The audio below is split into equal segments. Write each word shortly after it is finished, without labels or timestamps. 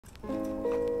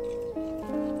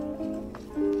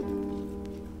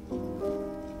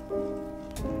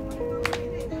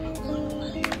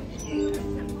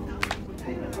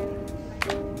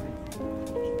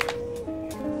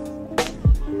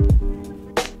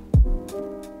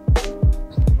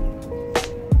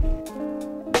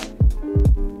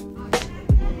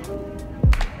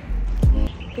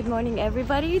morning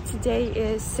everybody. Today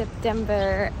is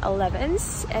September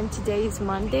 11th and today is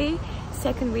Monday,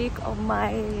 second week of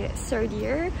my third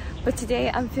year. But today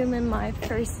I'm filming my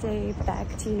first day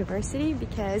back to university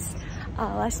because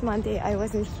last Monday I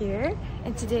wasn't here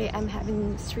and today I'm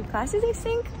having 3 classes I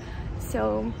think.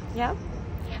 So yeah,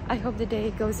 I hope the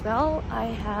day goes well.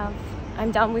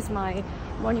 I'm done with my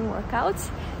morning workout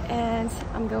and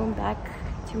I'm going back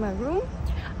to my room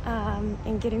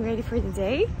and getting ready for the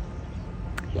day.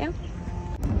 Yeah.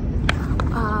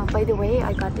 By the way,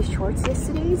 I got the shorts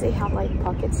yesterday. They have like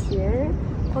pockets here,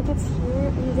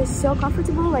 and they're so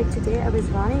comfortable. Like today I was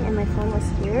running and my phone was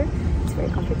here. It's very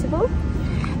comfortable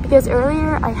because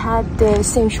earlier I had the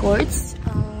same shorts.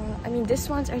 I mean, these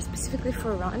ones are specifically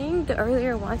for running. The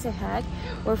earlier ones I had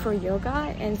were for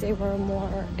yoga and they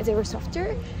were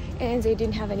softer and they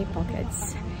didn't have any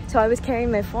pockets. So I was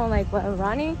carrying my phone like while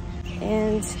running,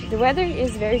 and the weather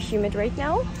is very humid right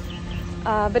now,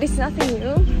 but it's nothing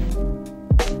new.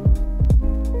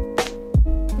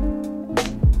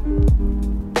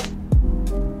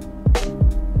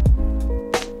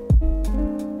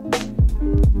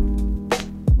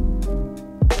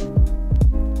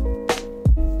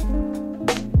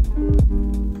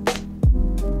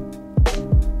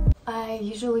 I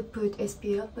usually put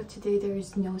SPF, but today there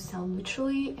is no sun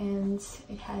literally, and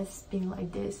it has been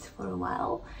like this for a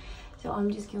while. So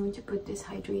I'm just going to put this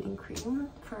hydrating cream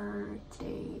for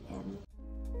today. And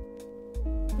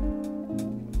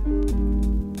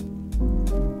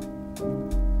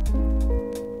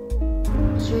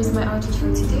here's my outfit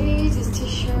for today. This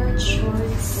t-shirt,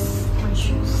 shorts, my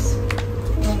shoes.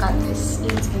 I got this.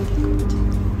 It's gonna be good.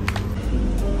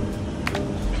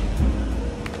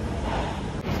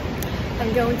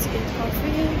 I'm going to get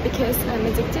coffee because I'm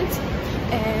addicted,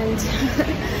 and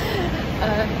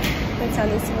that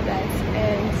sounded so bad.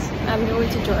 And I'm going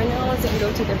to journals and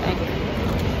go to the bank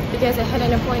because I had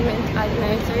an appointment at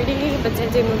 9:30, but then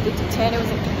they moved it to 10. I was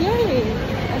like, yay,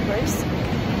 at first.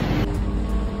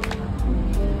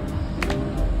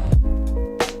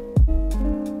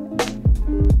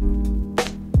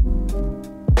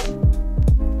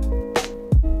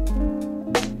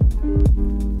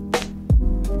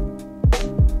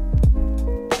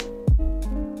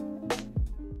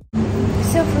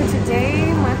 So for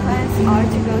today, my plans are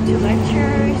to go to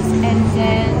lectures and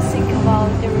then think about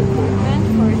the recruitment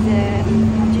for the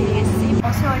JSC.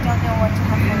 Also, I don't know what to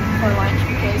have for lunch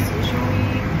because usually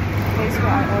the place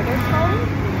where I ordered from,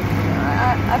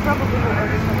 I probably will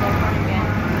order from that one again.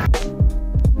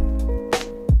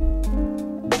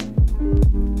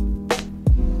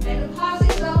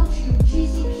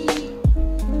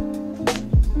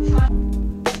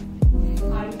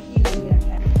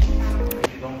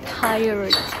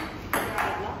 Tired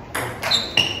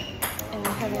and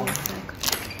I'm having a snack.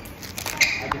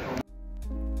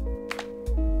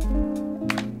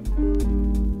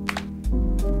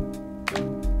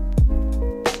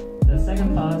 The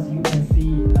second part you can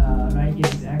see right here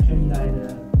is actually like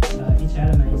each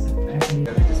element is actually.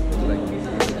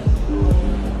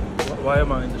 Why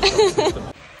am I in the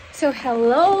shop? So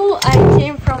hello, I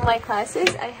came from my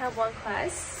classes. I have one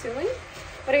class soon,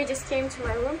 but I just came to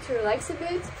my room to relax a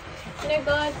bit. And I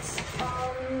got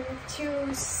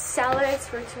 2 salads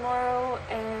for tomorrow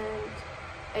and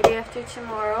a day after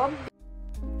tomorrow.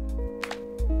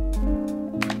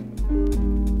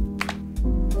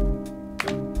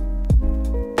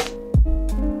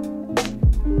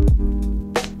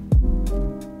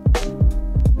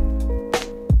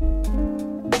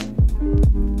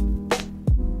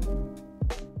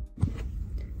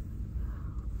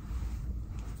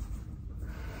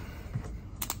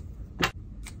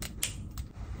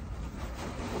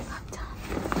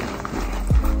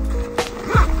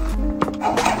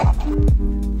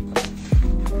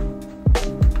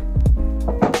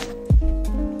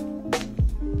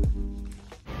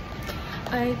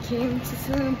 I came to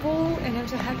swimming pool and I'm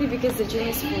so happy because the gym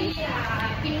is full.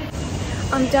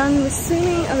 I'm done with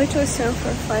swimming. I literally swam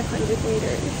for 500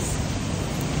 meters.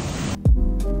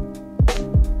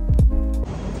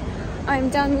 I'm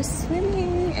done with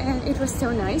swimming and it was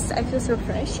so nice. I feel so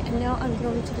fresh, and now I'm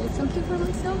going to get something for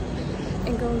myself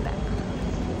and going back.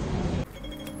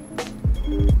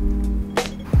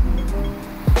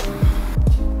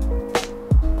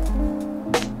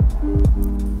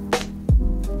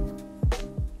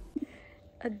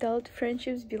 Adult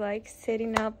friendships be like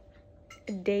setting up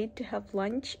a date to have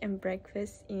lunch and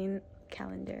breakfast in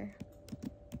calendar.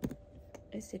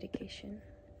 It's dedication.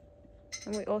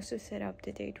 And we also set up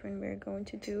the date when we're going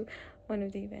to do one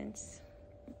of the events.